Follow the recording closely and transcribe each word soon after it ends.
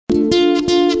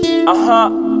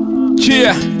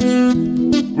Yeah.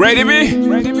 Ready me?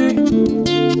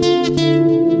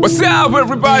 What's up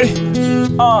everybody?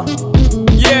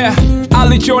 Yeah.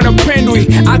 Alijiona pendwi,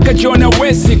 akajiona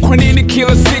wesi. Kwa nini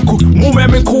kila siku mume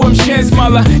amekuwa mshenzi?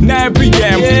 Mala 9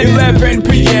 PM, 11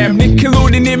 PM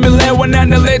nikirudi nimelewa na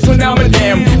naletwa na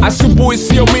madam. Asubuhi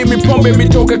sio mimi, pombe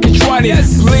imetoka kichwani.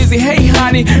 Lazy, hey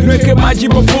honey, nweke maji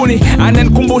bafuni.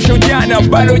 Ananikumbusha ujana,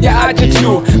 bado hajaacha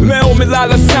tu. Leo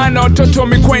umelala sana, watoto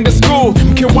wamekwenda school.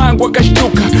 Mke wangu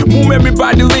akashtuka, mume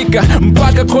amebadilika.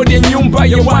 Mpaka kodi ya nyumba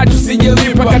ya watu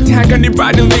sijalipa. Kataka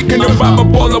nibadilike, ndo baba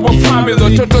bora wa family.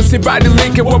 Watoto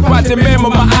sibadilike, wapate mema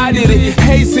maadili.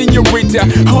 Hey señorita,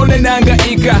 hone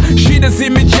nangaika. Shida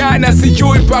zimejana,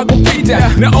 sijui pa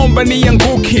kupita. Naomba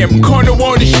nianguke, mkono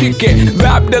unishike.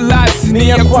 Labda lasi ni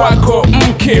ya kwako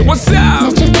mke. What's up?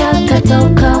 Nachotaka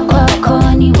toka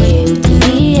kwako ni wewe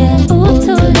utulie,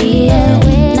 utulie.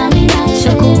 Nami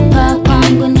nachokupa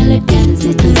kwangu nilipenzi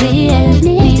nitunzie,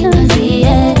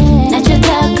 nitunzie.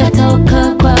 Nachotaka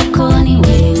toka kwako ni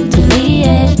wewe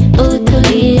utulie,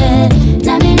 utulie.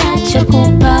 Nami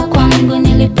nachokupa kwangu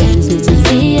nilipenzi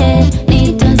nitunzie,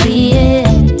 nitunzie.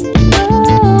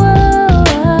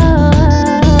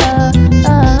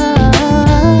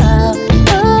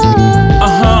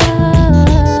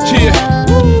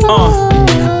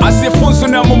 Asiyefunzwa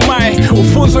na mamae,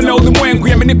 ufunzwa na ulimwengu.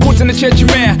 Yamenikuta na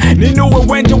chechemea, ninuwe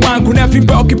wendo wangu. Na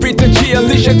vibao kipita njia,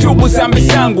 lisha tubu zambi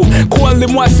zangu. Kuwa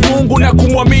limwasi Mungu na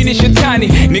kumwamini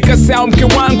shetani. Nikasahau mke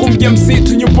wangu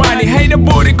mjamzito nyumbani. Haina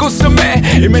budi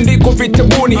kusamehe, imeandikwa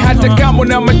vitabuni. Hata kama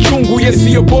na machungu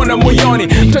yasiyopona moyoni.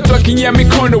 Mtoto akinyia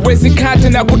mikono wezi kata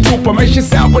na kutupa. Maisha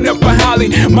sawa na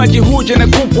bahali, maji huja na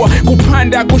kupwa.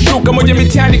 Kupanda kushuka, moja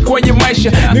mitani kwenye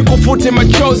maisha. Nikufute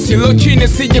machozi, lo chini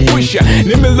sije kwisha.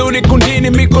 Nimerudi kundini,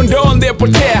 mikondo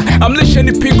ndepotea. Amlisha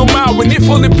nipigo mawe,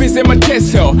 nifolipize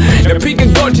mateso. Napiga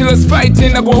goti, let's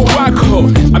fight na kwa wako.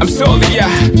 I'm sorry, yeah,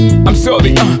 I'm sorry,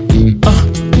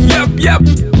 yep.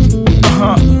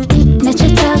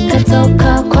 Nachotaka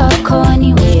toka kwako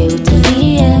ni wewe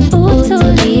utulie,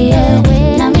 utulie.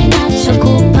 Nami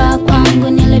nachokupa kwangu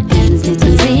nilipenzi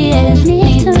nitunzie,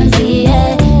 nitunzie.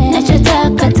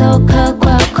 Nachotaka toka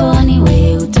kwako ni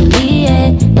wewe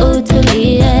utulie,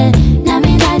 utulie.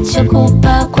 Nami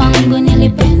nachokupa kwangu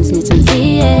nilipenzi nitunzie.